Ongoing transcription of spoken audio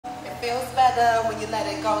feels better when you let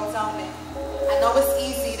it go, don't it? I know it's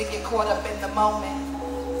easy to get caught up in the moment.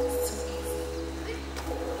 It's too easy.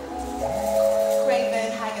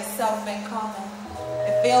 Craving higher self and calling.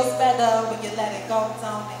 It feels better when you let it go,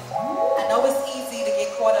 don't it? I know it's easy to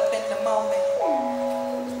get caught up in the moment.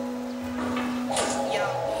 Yo,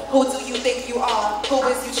 who do you think you are? Who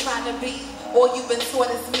is you trying to be? All you've been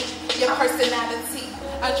taught is me, your personality.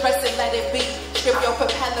 Undress and let it be. Strip your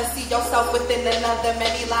propeller, see yourself within another.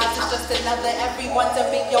 Many lives is just another. Everyone to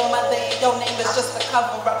be your mother, and your name is just a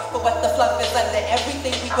cover up for what the fluff is under.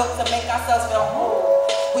 Everything we built to make ourselves feel home.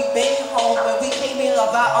 We been home when we came here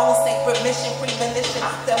of our own sacred mission, premonition.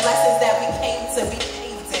 The lessons that we came to be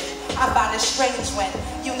paved in. I find it strange when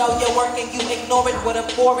you know your work and you ignore it with a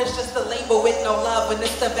bore. It's just a label with no love, and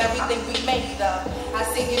it's of everything we made of. I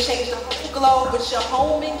see you change the glow with your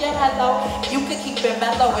home and your hello. You can keep it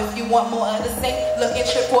mellow if you want more of the same. Look and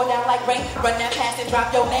trip, pour down like rain. Run that pass and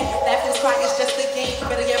drop your name. That feels crying, it's just a game.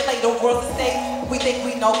 Better get play the world's a stage. We think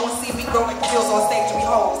we know, won't see we grow like kills on stage. We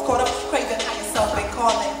hoes caught up, craving higher self and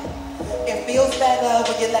calling. It feels better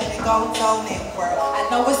when you let it go, don't it, world? I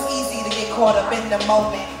know it's easy to get caught up in the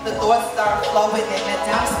moment. The thoughts start flowing and the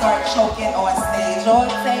doubts start choking on stage. All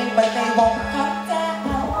day, but they won't come down.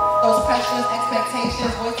 Those pressures,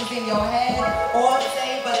 expectations, voices in your head. All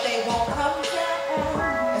day, but they won't come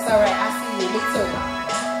down. It's alright, I see you, me too.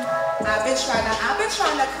 I've been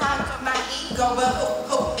trying to conquer my ego, but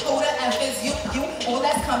who the F is you? All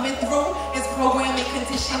that's coming through is programming,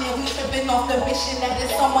 conditioning. We tripping off the mission that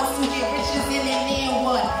is someone to get riches in, and then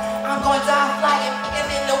what? I'm gonna die flying, and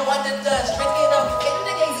then the wonder does. Drink it up, get in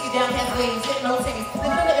the gaze, get down, hands, legs, hit no taste.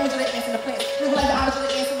 Live in the image of the ants in the plants. Live like the image of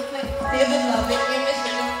the ants in the plants. Live in love, the image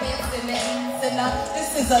of the ants in the ants and up. This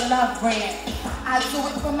is a love brand. I do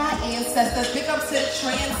it for my ancestors. Big up to the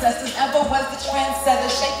transcestors. Ever was the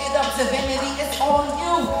trendsetter. Shake it up, divinity. It's all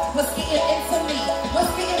you. What's getting into me?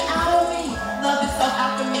 What's getting out of me? Love is so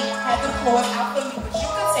alchemy. Had the floors out for me. But you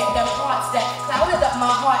can take them parts that clouded up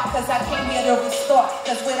my heart. Cause I came here to restore.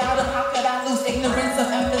 Cause without them, how could I lose ignorance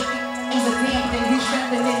of empathy? Lose a damn thing. We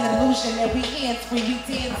trembling in illusion. And we hands free. We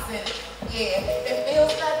dancing. Yeah, it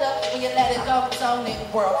feels better when you let it go, don't it,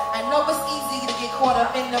 world? I know it's easy to get caught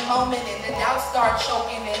up in the moment, and the doubts start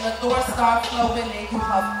choking, and the doors start flowing, and you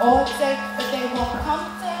have all day, but they won't come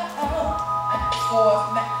down. Mask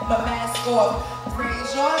off, my mask off.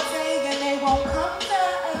 Praise your day, and they won't come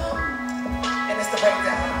down. And it's the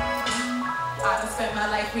breakdown. I done spent my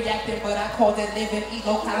life reacting, but I called it living.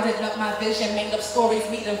 Ego clouded up my vision, made up stories,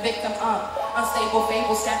 meet a victim. Unstable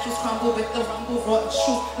fables, statues crumble with the rumble, raw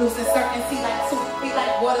truth, losing certainty like tooth. We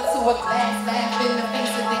like water to a glass, laugh in the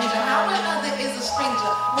face of danger. How another is a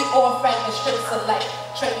stranger? We all fragment strips alike,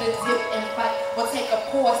 train to dip and fight. We'll take a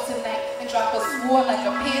pause tonight and drop a sword like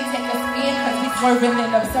a pen, take a spin, cause we swerving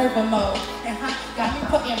in observer mode. And got me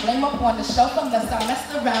putting blame up on the show from the start,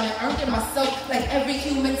 messed around and earned it myself like every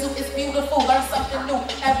human do. It's beautiful, learn something new.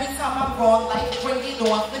 Every time I'm wrong, like bring it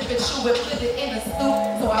on, flip it, chew it, put it in a stew.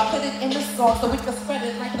 So I put it in the sauce so we can spread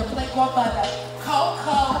it like the plague on butter.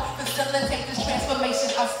 Cocoa, facilitate this transformation,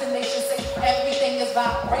 obstination, say everything is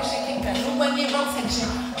vibration, keep it moving in rotation.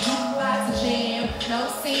 Jukebox jam, no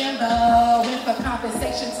samba, win for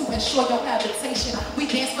compensation to ensure your habitation. We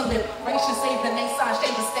dance for liberation, save the name sign,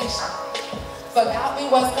 stay the station. Forgot we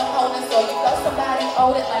was components, so you know somebody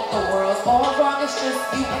owed it like the world's all wrong, it's just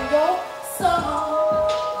you and your song.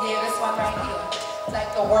 Yeah, this one right here.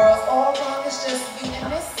 Like the world's all wrong, it's just you and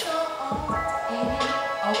this song.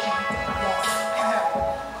 Okay, yes.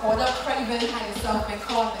 Caught up craving, how yourself been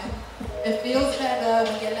calling. It feels better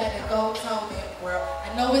when you let it go, don't it, world?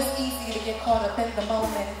 I know it's easy to get caught up in the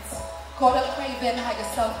moment. Caught up craving, how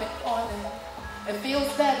yourself been calling. It feels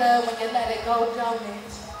better when you let it go, don't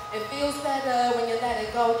it? It feels better when you let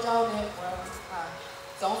it go, don't it, world?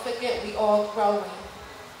 Don't forget we all growing.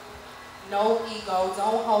 No ego,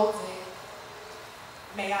 don't hold it.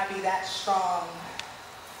 May I be that strong.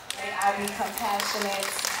 May I be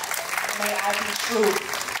compassionate. May I be true.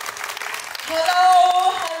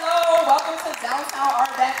 Hello, hello. Welcome to Downtown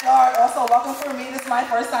Art Backyard. Also, welcome for me. This is my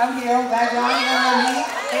first time here. I'm glad y'all here with me.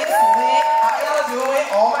 It's lit. How y'all doing?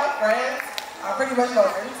 All my friends. I pretty much know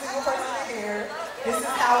every single person here. This is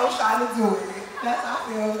how I'm trying to do it. I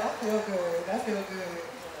feel good. I feel good.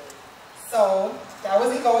 So, that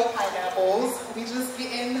was Ego with Pineapples. We just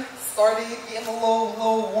getting started, getting a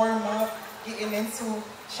little warm up, getting into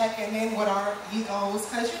checking in with our egos.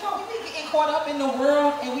 Cause you know, we be getting caught up in the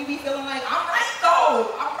world and we be feeling like, I'm right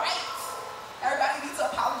though, I'm right. Everybody needs to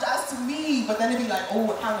apologize to me. But then it'd be like, oh,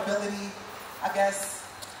 accountability, I guess.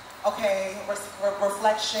 Okay,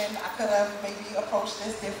 reflection, I could have maybe approached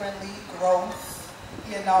this differently, growth.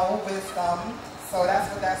 you know, wisdom. So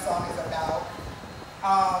that's what that song is about.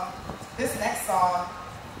 This next song,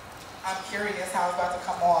 I'm curious how it's about to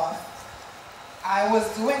come off. I was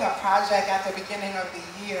doing a project at the beginning of the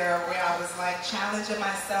year where I was like challenging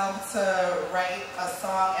myself to write a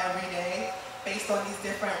song every day based on these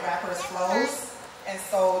different rappers' flows. And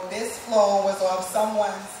so this flow was of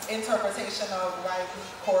someone's interpretation of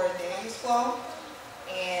Corriday's flow.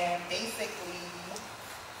 And basically,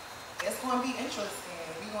 it's going to be interesting.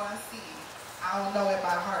 We're going to see. I don't know it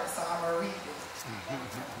by heart, so I'm going to read it.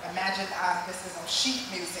 Imagine this is some sheet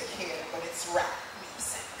music here, but it's rap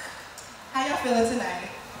music. How y'all feeling tonight?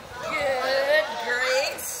 Good,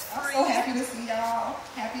 great. I'm so happy to see y'all.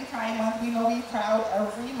 Happy Pride Month. We know we proud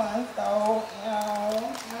every month, though. You know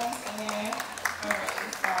what I'm saying? Alright,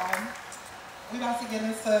 so we about to get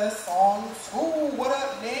into songs. Ooh, what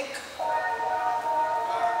up, Nick?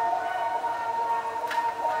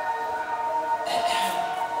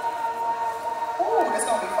 Ooh, it's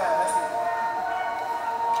gonna be fun. Let's see.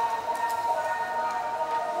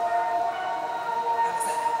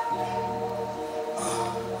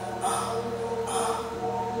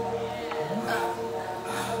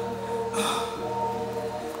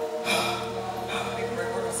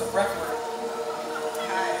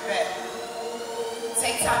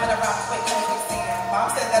 Time in a round, quick,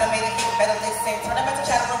 Mom said that I made it even better this same. Turn that mental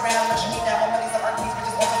chatter around, nurture me down, my money's up, these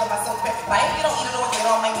bitches open up my soul pit. Like, if you don't eat it or get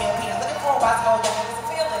on my meal plan. Looking for a while to know young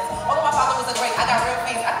niggas feelings. Although my father was a great, I got real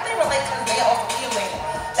things. I think they relate to this day also feeling.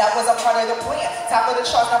 That was a part of the plan. Top of the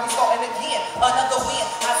charts, now we starting again. Another win.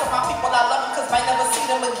 I told my people I love them cause might never see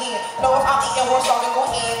them again. Know if I'm eating worse, I'm gonna go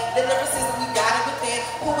in. The lyricism, we got it within.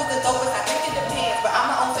 Who is the dopest? I think it depends. But I'm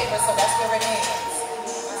my own favorite, so that's where it ends.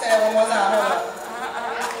 Say that one more time, hold on.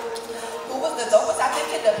 The dopest, I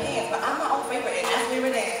think it depends, but I'm my own favorite, and that's where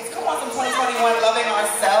it ends. Come on, some 2021 loving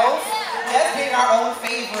ourselves. Let's be our own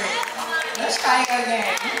favorite. Let's try it again.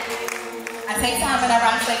 I take time and I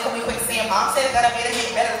rhyme, say, call me quick, saying, Mom said that I made it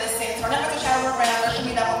get better this thing. Turn that mental shadow around, nurture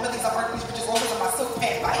me down, my millies, I work these bitches over to my silk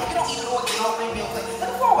pants. But if you don't eat it all, get on my meal plate.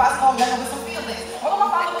 Looking for a while, so I'm young with some feelings. Although my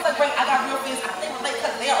father was a great, I got real feelings. I think they relate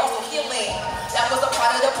because they are also healing. That was a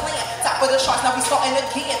part of the plan. Top of the charts, now we starting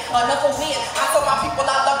again. Another win. I told my people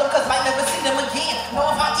I love them because might never see them again. Know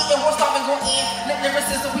if I'm eating worse, I'm going in.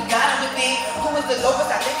 Lyricism, we got it within. Who is the dopest?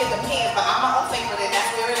 I think it depends. But I'm my own favorite, and that's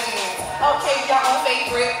where it ends. Okay, y'all own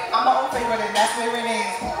favorite. I'm my own favorite, and that's where it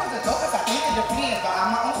ends. Who is the dopest? I think it depends. But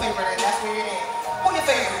I'm my own favorite, and that's where it ends. Who your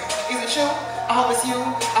favorite? Is it you? I hope it's you.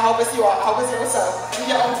 I hope it's you. I hope it's yourself.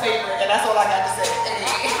 You're your own favorite, and that's all I got to say.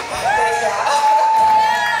 Thank y'all.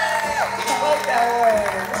 I like that word.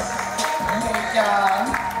 Thank y'all.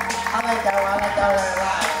 I like that word. I like that word a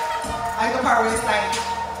lot. I like the part where it's like,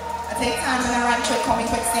 I take time and I write quick, call me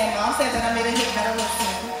quick, saying, Mom said that I made it hit better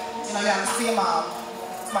listening. You know, y'all see Mom.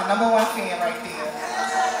 It's my #1 fan right there.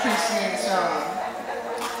 Appreciate y'all.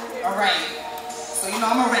 Alright. So, you know,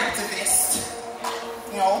 I'm a rap activist.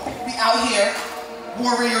 You know, we out here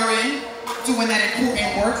warrioring, doing that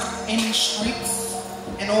important work in these streets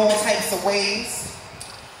in all types of ways.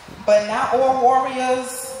 But not all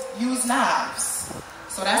warriors use knives.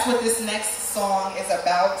 So that's what this next song is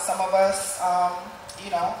about. Some of us,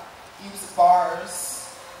 you know, use bars.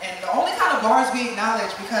 And the only kind of bars we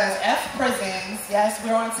acknowledge, because F prisons, yes,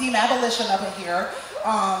 we're on team abolition up in here.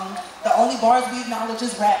 The only bars we acknowledge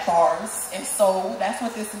is rap bars. And so that's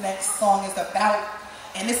what this next song is about.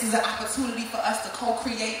 And this is an opportunity for us to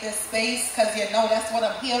co-create this space, because you know that's what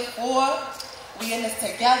I'm here for. We in this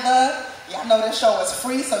together. Y'all know this show is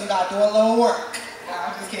free, so you gotta do a little work. Nah,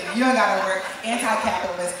 I'm just kidding. You don't gotta work.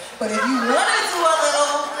 Anti-capitalist. But if you wanna do a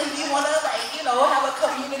little, if you wanna, like, you know, have a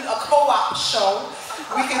community, a co-op show,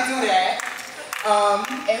 we can do that.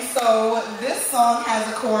 And so this song has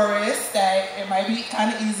a chorus that it might be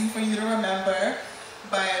kind of easy for you to remember,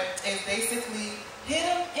 but it's basically hit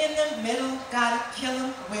him in the middle, gotta kill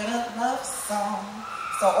him with a love song.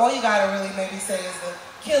 So all you gotta really maybe say is the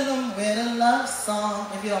kill him with a love song,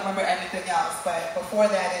 if you don't remember anything else. But before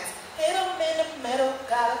that, it's hit him in the middle,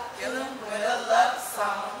 gotta kill him with a love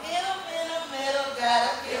song. Hit him in the middle,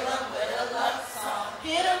 gotta kill him with a love song.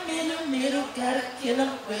 Hit him in the middle, gotta kill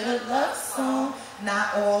him with a love song.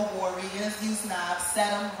 Not all warriors use knives,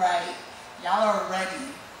 set them right. Y'all are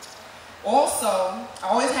ready. Also,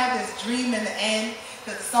 I always have this dream in the end,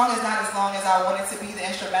 because the song is not as long as I want it to be, the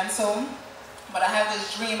instrumental. But I have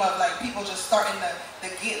this dream of like people just starting the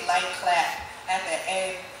get light clap at the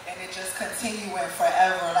end, and it just continuing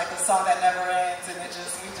forever, like a song that never ends, and it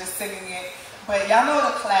just we just singing it. But y'all know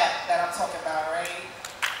the clap that I'm talking about, right?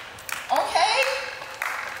 Okay.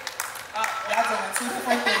 Y'all doing two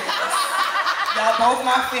different things. Y'all both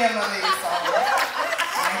my family, so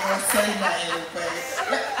say nothing, but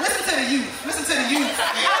listen to the youth. Listen to the youth.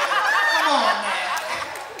 Yeah. Come on, man.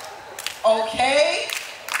 Okay.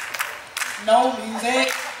 No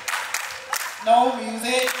music. No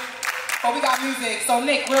music. But we got music. So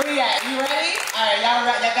Nick, where we at? You ready? All right, y'all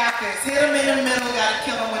got this. Hit them in the middle. Gotta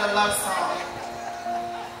kill them with a love song.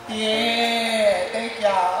 Yeah. Thank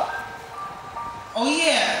y'all. Oh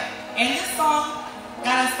yeah. And this song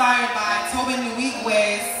got inspired by Tobe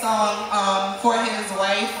Nwigwe's song for his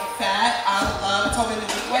wife, Fat. I love Tobe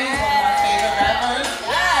Nwigwe. He's one of my favorite rappers.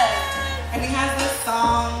 Yes. And he has this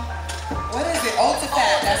song. What is it? Ode to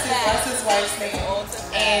Fat. That's his wife's name.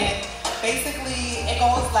 And basically, it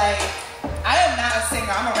goes like, I am not a singer,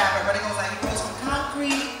 I'm a rapper, but it goes like, it goes from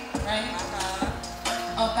concrete, right?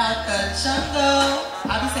 About the jungle.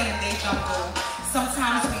 I'll be saying they jungle.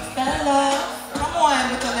 Sometimes we fell off. Come on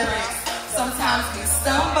with the lyrics. Sometimes we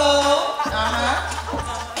stumble.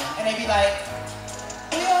 And they be like,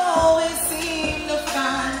 we always seem to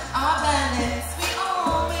find our balance. We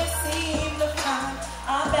always seem to find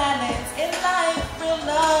our balance. In life, real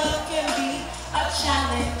love can be a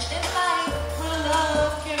challenge. In life, real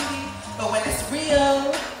love can be. But when it's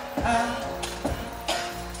real,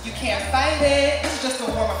 you can't fight it. This is just a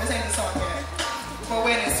warm-up. This ain't the song yet. But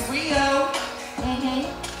when it's real,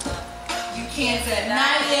 you can't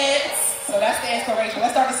deny it. So that's the inspiration.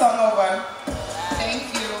 Let's start the song over.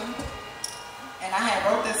 Thank you. And I had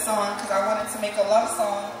wrote this song because I wanted to make a love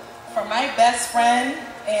song for my best friend,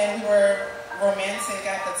 and we were romantic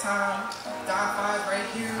at the time. Don 5 right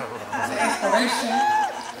here. It's an inspiration.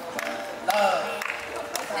 Love.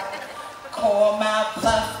 Call my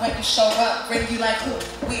bluff when you show up. Bring you like who?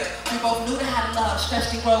 Weird. We both knew how to love.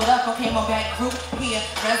 Stretched and rolled up. Okay, my back group here.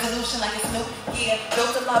 Resolution like it's new. Yeah.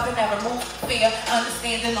 Built to love and never move. Fear.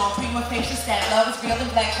 Understanding on prima facie stat. Love is real and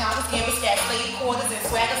black child is gambit scat. Slave quarters and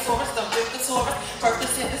swaggosaurus. The riptosaurus.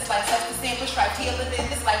 Purpose in this life. Touch the sample. Stripe healing in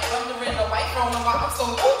this life. Wondering the white throne. I'm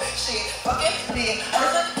so shit. Fucking big.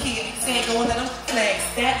 Earth of the kid. Saying go let them flex.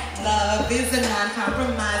 That love is a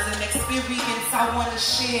non-compromising experience I want to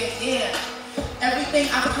share. Yeah. Everything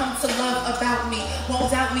I've come to love about me won't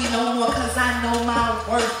doubt me no more, cause I know my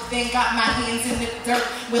worth. Then got my hands in the dirt,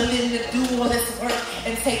 willing to do all this work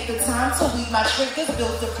and take the time to weave my triggers,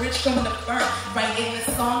 build the bridge from the burn. Right in the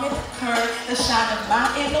song at the curve, the shine of my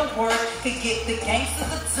inner word could get the gangsters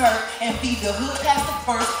a turn and feed the hood past the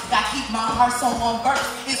first. Gotta keep my heart so on verse,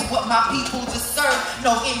 is what my people deserve.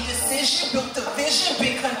 No indecision, built the vision,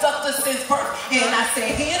 been conductor since birth. And I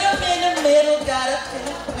say, hit 'em in the middle, gotta feel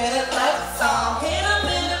it with a love song. Hit 'em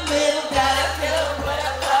in the middle, gotta kill 'em with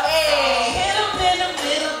a love. Hey, hit 'em in the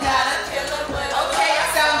middle, gotta kill 'em with a love. Okay, I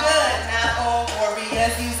sound good. Not all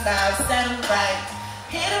warriors use knives, set 'em right.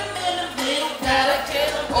 Hit 'em in the middle, gotta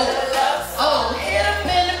kill 'em with a love. Oh, hit 'em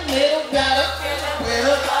in the middle, gotta kill 'em with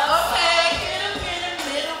a love. Okay, hit 'em in the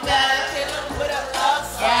middle, gotta kill 'em with a love.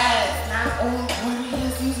 Yes, not all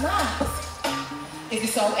warriors use knives. If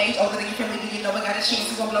you're so age older than your family, do you know I got a chance?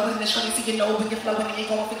 You gon' blow it in the street, so you know when you're flowing and you're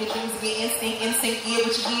going for your dreams, get instinct, yeah,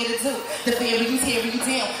 what you here to do. The theory is tearing you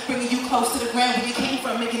down, bringing you close to the ground where you came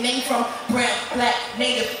from, make your name from. Brown, black,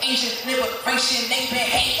 native, Asian, liberation, they've been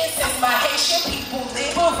hating since my Haitian people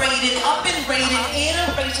liberated, up and rated,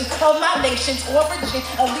 iterations of my nation's origin,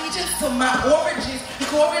 allegiance to my origins,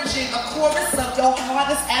 origin, a chorus of your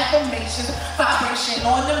hardest affirmations, vibration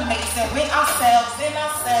on the mason, with ourselves, in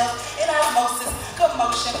osmosis.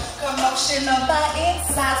 Commotion of my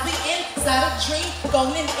insides. We inside a dream,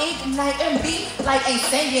 gon' ignite and be like ain't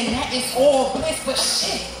saying that it's all bliss, but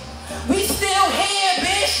shit, we still here,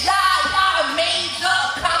 bitch. Y'all major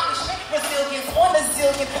accomplishment, resilience on a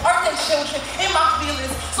zillion, earth and children in my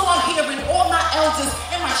feelings. So I'm hearing all my elders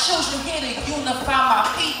and my children here to unify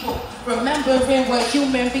my people, remembering what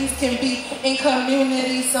human beings can be in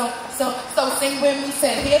community. So sing with me,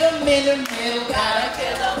 say hit 'em in the middle, gotta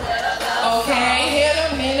kill 'em with a love. Okay, hit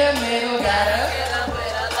 'em in the middle, gotta kill 'em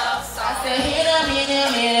with a love. I said hit 'em in the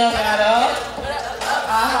middle, gotta.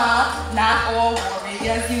 Not all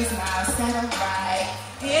warriors use knives, set 'em right.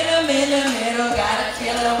 Hit 'em in the middle, gotta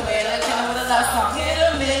kill 'em with a love song. Hit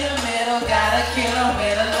 'em in the middle, gotta kill 'em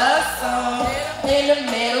with a love song. In the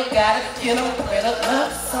middle, gotta kill 'em with a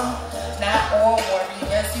love song. Not all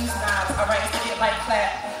warriors use knives. Alright, so get like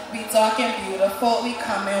clap. We dark and beautiful, we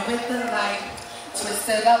coming with the light.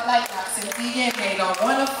 Twisted up like rocks and DNA, don't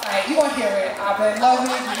wanna fight. You gon' hear it. I've been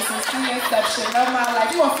loving you since the inception of my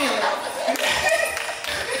life. You gon' feel it.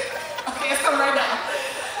 Okay, it's coming right now.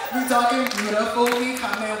 We dark and beautiful, we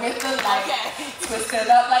coming with the light. Twisted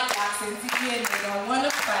up like rocks and DNA, don't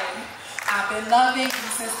wanna fight. I've been loving you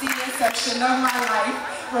since the inception of my life.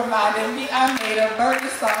 Reminding me I made a burning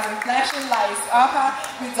stars and flashing lights.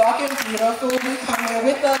 We dark and beautiful, we coming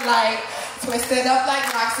with the light. Twisted up like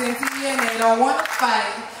rocks and DNA, don't wanna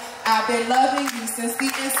fight. I've been loving you since the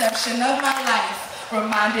inception of my life.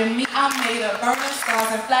 Reminding me I made a burning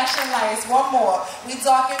stars and flashing lights. One more. We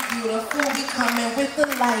dark and beautiful, we coming with the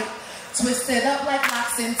light. Twisted up like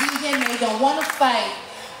rocks and DNA, don't wanna fight.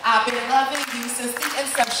 I've been loving you since the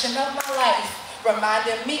inception of my life.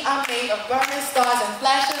 Reminding me I made of burning stars and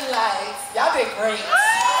flashing lights. Y'all did great. Y'all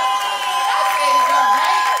did great.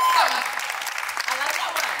 I like that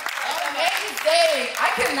one. Amazing. I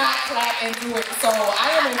cannot clap and do it, so I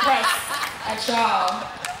am impressed at y'all.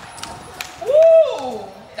 Woo!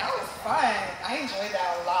 That was fun. I enjoyed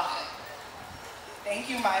that a lot. Thank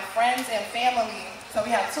you, my friends and family. So we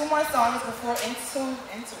have 2 more songs before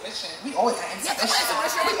intuition. We always got intuition.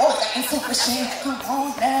 We always got intuition. Come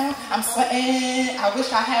on now. I'm sweating. I wish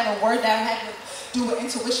I had a word that I had to do with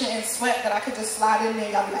intuition and sweat that I could just slide in there.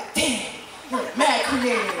 Y'all be like, damn, you're mad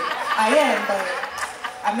creative. I am, but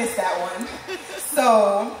I missed that one.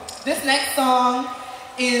 So this next song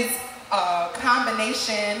is a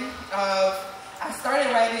combination of, I started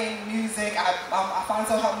writing music.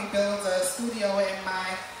 Alfonso helped me build a studio in my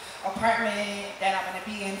apartment that I'm gonna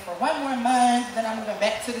be in for 1 more month. Then I'm moving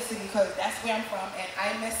back to the city because that's where I'm from and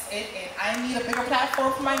I miss it and I need a bigger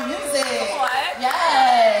platform for my music. What?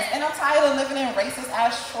 Yes, and I'm tired of living in racist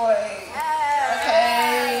ass Troy. Yes.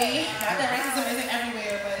 Okay, not that racism isn't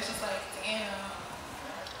everywhere, but it's just like, damn.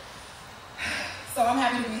 So I'm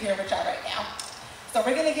happy to be here with y'all right now. So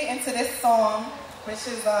we're gonna get into this song, which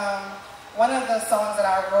is one of the songs that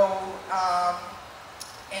I wrote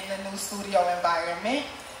in the new studio environment.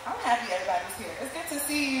 I'm happy everybody's here. It's good to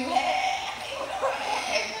see you. Hey,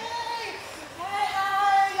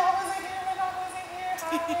 hi. Y'all wasn't here when I wasn't here.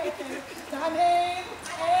 Hi. Donnie.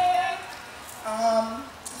 Hey.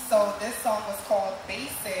 So this song was called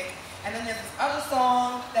Basic. And then there's this other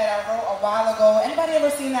song that I wrote a while ago. Anybody ever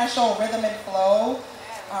seen that show, Rhythm and Flow?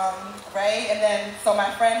 Right? And then, so my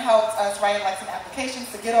friend helped us write like some applications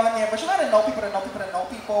to get on there. But you gotta know people to know people to know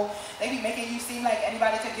people. They be making you seem like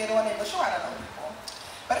anybody could get on it, but you gotta know people.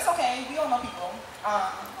 But it's okay, we all know people.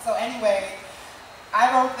 So anyway, I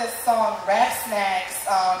wrote this song, Rap Snacks,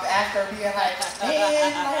 after being like,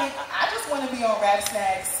 man, like, I just want to be on Rap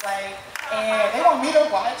Snacks, like, and they want me to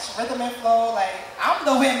watch Rhythm and Flow, like, I'm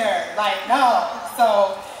the winner, like, no.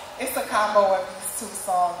 So it's a combo of these 2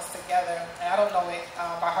 songs together, and I don't know it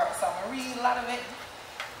by heart, so I'm gonna read a lot of it,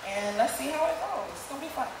 and let's see how it goes. It's gonna be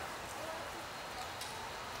fun.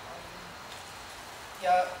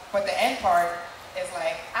 Yeah, but the end part is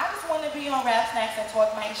like, I just want to be on Rap Snacks and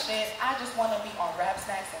talk my shit. I just want to be on Rap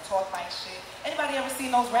Snacks and talk my shit. Anybody ever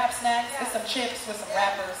seen those Rap Snacks? It's some chips with some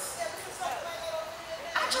rappers.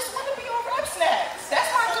 I just want to be on Rap Snacks.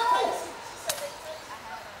 That's my goal.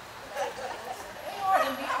 They are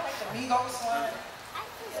R&B. I like the Migos one.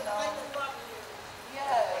 You know.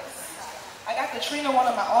 Yes. I got Katrina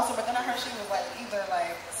one of my also, but then I heard she was like either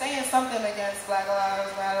like saying something against Black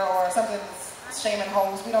Lives Matter or something shaming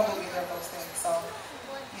hoes. We don't do either of those things, so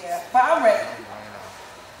yeah. But I'm ready.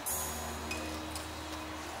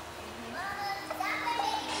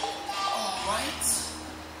 Alright. It's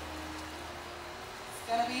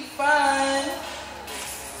gonna be fun.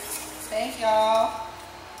 Thank y'all.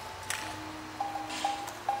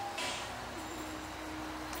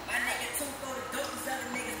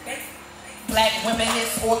 Black women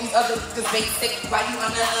is all these other niggas basic. Why you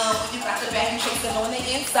on the when you got the bag, you chasing on the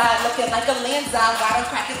inside, looking like a lens on. Got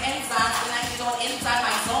them cracking enzymes, when I get on inside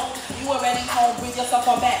my zone. You already home, bring yourself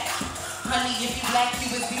on back. Honey, if you black,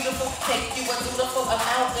 you is beautiful. Take you a beautiful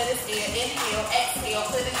amount of this air. Inhale, exhale,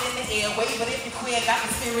 put it in the air. Wait, but if you queer, got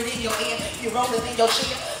the spirit in your ear. You roll it in your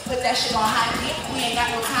chair, put that shit on high gear. We ain't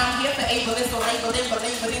got no time here for ableist or labeling, but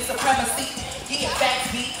labeling supremacy. Yeah,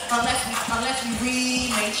 facts be, unless we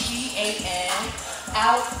remake creating,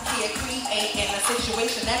 out here creating a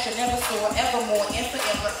situation that you never saw ever more and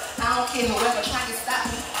forever. I don't care whoever trying to stop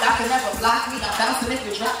me, y'all can never block me. I'm bouncing if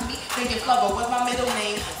you drop me. Thinking clever, what's my middle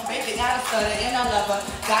name? Baby got a stutter and I love her.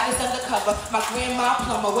 God is undercover. My grandma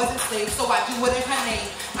plumber was a slave, so I do it in her name.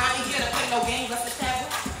 I ain't here to play no games, let's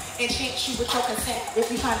establish. And chant you with your consent. If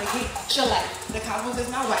you trying to get your life, the Cosmos is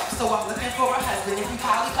my wife, so I'm looking for a husband. If you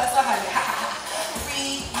probably cuss a honey, ha ha ha.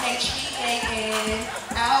 Creating,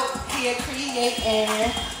 out here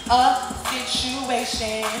creating a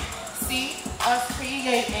situation. See us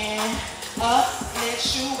creating a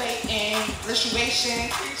situation,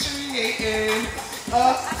 creating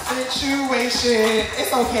a situation.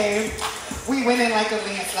 It's okay. We winning like a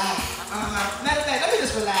landslide. Matter of fact, let me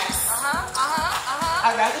just relax.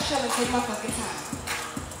 I'd rather chill and take my fucking time.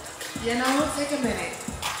 You know, take a minute.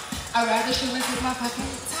 I'd rather chill and take my fucking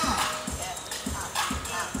time.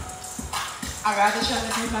 I'd rather chill and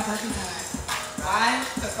take my fucking time. Why?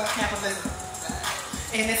 Because fuck capitalism.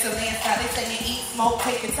 And it's a landslide. They say you eat, smoke,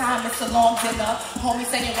 take your time. It's a long dinner. Homie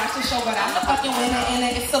saying watch the show, but I'm the fucking winner in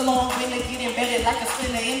it. It's a long winner. Get embedded like a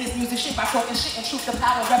spinner in this music shit by talking shit and truth to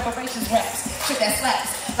power. Reparations raps. Shit that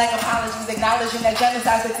slaps. Like apologies, acknowledging that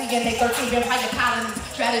genocide's the DNA 13 empire colonies.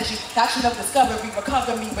 Strategy, doctrine of discovery,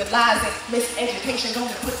 recover me with lies and miseducation.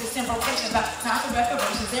 Gonna put this in rotation about time for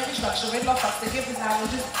reparations and restructuring. No fucks to give his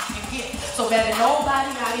knowledge and get. So better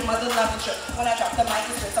nobody, naughty, mother loving trip. When I drop the mic,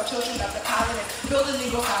 it's with some children of the colonists. Building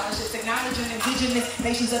legal scholarships, acknowledging indigenous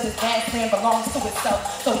nations of this vast land belongs to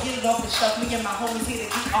itself. So get it off the shelf. Me and my homies here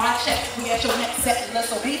to keep our check. We at your next settler,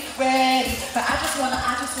 so be ready. But I just wanna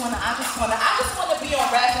be on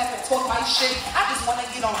Rap Pack and talk my shit. I just wanna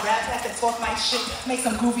get on Rap Pack and talk my shit. Make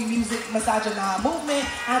some groovy music, misogynist movement.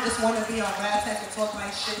 I just wanna be on Rap Pack and talk my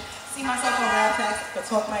shit. See myself on Rap Pack and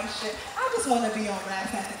talk my shit. I just wanna be on Rap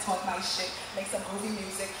Pack and talk my shit. Make some groovy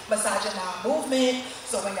music, misogynist movement.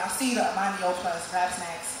 So when y'all see the Amani O plus Rap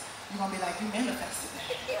Snacks, you're gonna be like, you manifested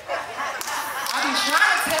that. I be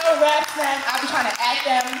trying to tell Rap Snacks, I be trying to act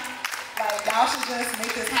them like y'all should just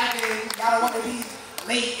make this happen. Y'all don't want to be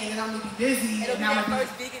late and then I'm gonna be busy and I'm gonna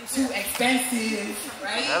be too expensive,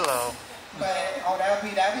 right? Hello. But oh, that'd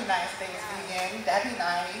be nice. Things vegan, that'd be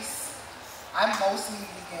nice. I'm mostly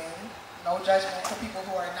vegan. No judgment for people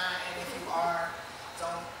who are not, and if you are,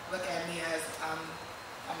 don't look at me as I'm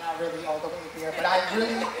not really all the way there. But I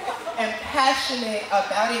really am passionate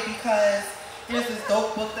about it because there's this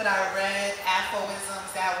dope book that I read,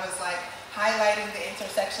 Aphoisms, that was like highlighting the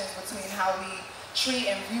intersections between how we treat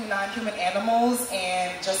and view non-human animals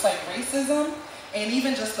and just like racism, and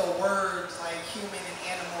even just the words like human and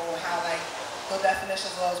animal, how like the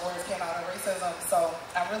definitions of those words came out of racism. So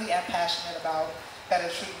I really am passionate about better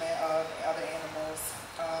treatment of other animals.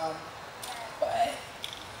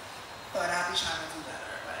 But I'll be trying to do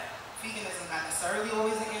better. But veganism not necessarily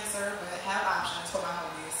always an answer, but have options for my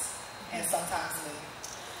homies and sometimes me.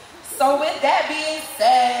 So with that being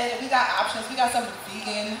said, we got options. We got some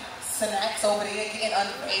vegan snacks over there getting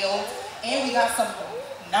unveiled, and we got some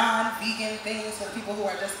non-vegan things for the people who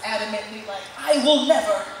are just adamantly like, I will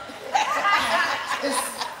never. It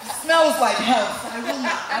smells like health. I will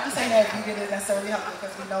not. I'm just saying that vegan is necessarily healthy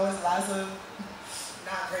because we know it's lots of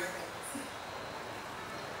not great things.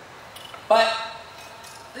 But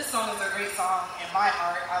this song is a great song in my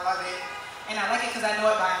heart. I love it, and I like it because I know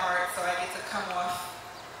it by heart, so I get to come off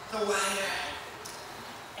the wire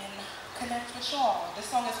and connect with y'all. This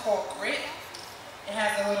song is called Grit. It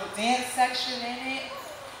has a little dance section in it.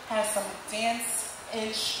 Has some dance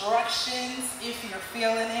instructions. If you're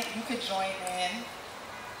feeling it, you could join in.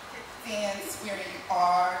 Dance where you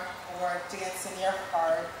are or dance in your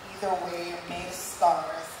heart. Either way, you're made of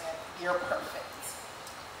stars and you're perfect.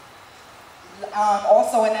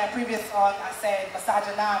 Also in that previous song, I said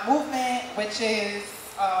misogynist movement, which is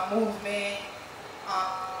a movement.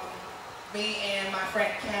 Me and my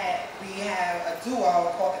friend Kat, we have a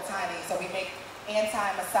duo called KATANI, so we make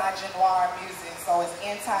anti-misogynoir music, so it's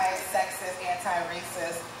anti-sexist,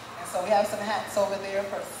 anti-racist, and so we have some hats over there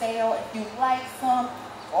for sale if you'd like some.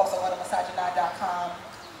 Also go to misogynoir.com,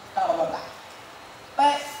 blah, blah, blah, blah.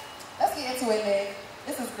 But let's get into it, Nick.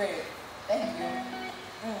 This is great. Thank you.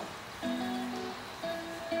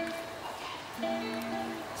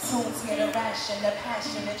 Tunes hear the ration, the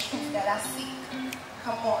passion, the truth that I seek.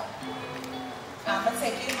 Come on. I'ma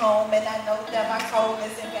take it home, and I know that my soul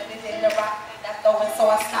is embedded in the rock that I throw it, so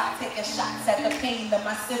I stop taking shots at the pain of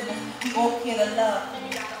my siblings. We all here to love, we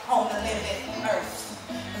got a home to live in, earth.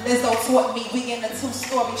 Lizzo taught me, we in a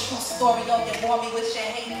two-story, true story. Oh, you bore me with your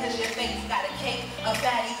hate, cause your face got a cake, a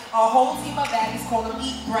fatty. A whole team of baddies call them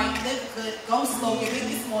eat bright, live good, go slow, you're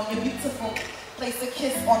really small, you're beautiful. Place a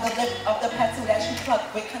kiss on the lip of the petal that you pluck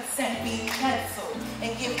with consent being canceled.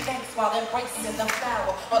 And give thanks while embracing the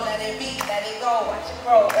flower. Or let it be, let it go, watch it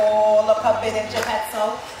grow. All a puppet in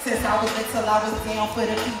Geppetto. Since I was little, I was down for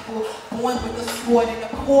the people. Born with a sword and a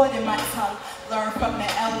cord in my tongue. Learn from the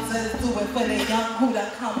elders, do it for the young who done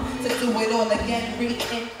come to do it all again.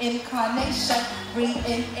 Reincarnation,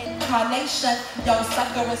 reincarnation. Young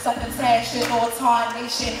sucker and succotash in all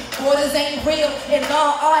tarnation. Borders ain't real in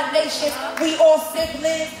all our nations. We all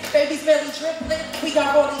siblings, babies merely dribbling. We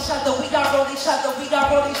got roll each other, we got roll each other, we got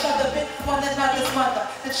roll each other. Been one another's mother.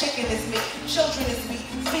 The chicken is me, children is me,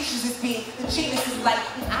 species is being, the genus is light.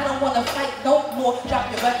 I don't wanna fight no more. Drop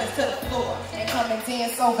your weapons to the floor and come and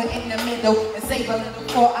dance over in the middle. Save a little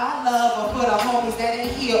for our love or for the homies that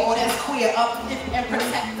ain't here or that's queer. Uplift and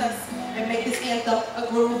protect us and make this anthem a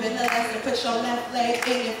groove in the left and put your left leg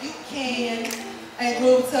in if you can. And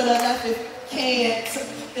groove to the left if you can't.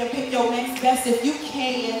 Then pick your next best if you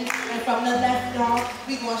can. And from the left, y'all,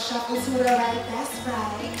 we gonna shuffle to the right, that's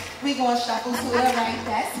right. We gonna shuffle to the right,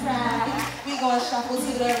 that's right. We gonna shuffle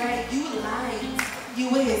to the right, you like.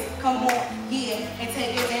 You is, come on, yeah, and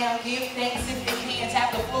take it down, give thanks if you can,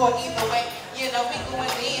 tap the floor either way. You know we going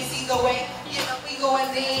dance either way. You know we going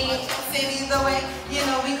dance either way. You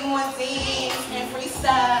know we going dance and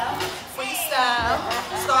freestyle, freestyle,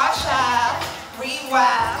 star child,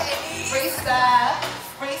 rewild, freestyle,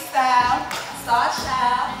 freestyle, star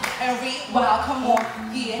child, and rewild. Come on,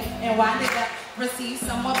 yeah, and wind it up. Receive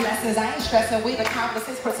some more blessings. I ain't stressing. We the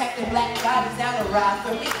accomplices protecting black bodies down the ride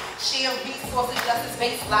for me. Share resources,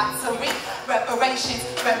 justice-based lottery. Reparations,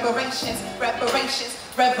 reparations, reparations.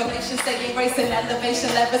 Revelations, staying grace and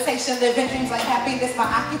elevation, levitation, living dreams like happiness, my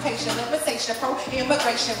occupation, limitation,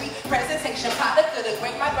 pro-immigration, representation, product of the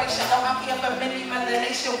great migration. No, I'm here for many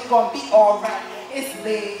melanation. We gon' be alright. It's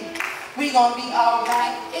lit. We gon' be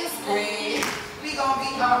alright. It's great. We gon'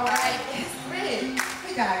 be alright. It's great.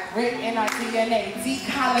 We got grit in our DNA.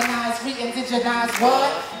 Decolonize, re-indigenize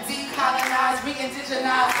what? Decolonize,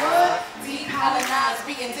 re-indigenize what? Decolonize,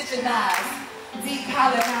 re-indigenize.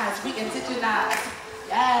 Decolonize, re-indigenize.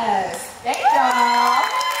 Yes. Thank y'all.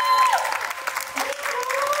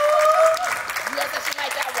 Yes, she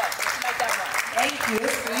like that one. She like that one. Thank you.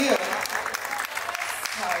 It's for you.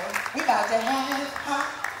 So, we about to have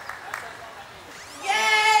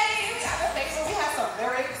yay! We got the faces. We have some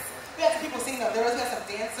lyrics. We have some people singing the lyrics. We have some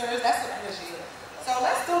dancers. That's some energy. So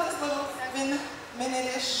let's do this little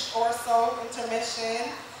 7-minute-ish or so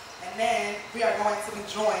intermission. And then we are going to be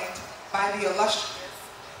joined by the illustrious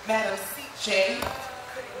Madam CJ.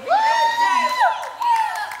 Woo!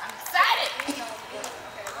 I'm excited.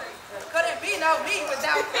 Couldn't be no me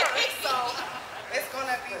without her, so it's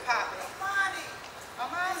gonna be popping.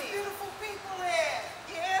 Amani, beautiful people there.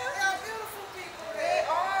 Yeah, they are beautiful people there. They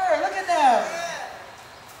are. Look at them. Yeah.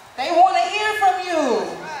 They want to hear from you.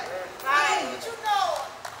 Right. But you know,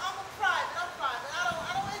 I'm a private. I'm private.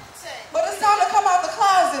 I don't entertain. But it's time to come out the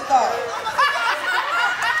closet, though.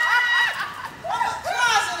 I'm a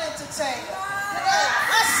closet entertainer. You know,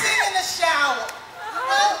 I sing in the shower. You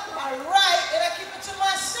know, I write and I keep it to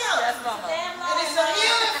myself. That's mama. And it's a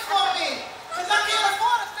healing for me. Because I can't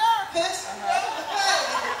afford a therapist.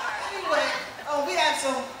 Anyway, we have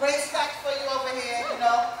some great stacks for you over here, you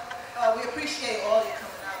know. We appreciate all you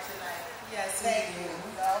coming out tonight. Yes, Thank you.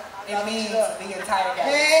 It means the entire game.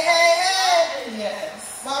 Hey, hey, hey.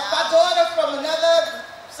 Yes. My daughter from another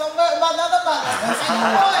mother.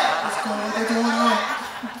 Let's go. They're doing it.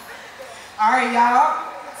 All right, y'all.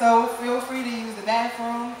 So feel free to use the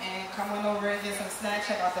bathroom and come on over and get some snacks.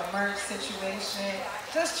 Check out the merch situation.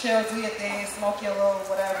 Just chill, do your thing, smoke your little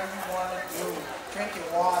whatever you want to do. Drink your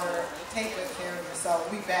water. Take good care of yourself.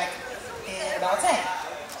 We back in about 10.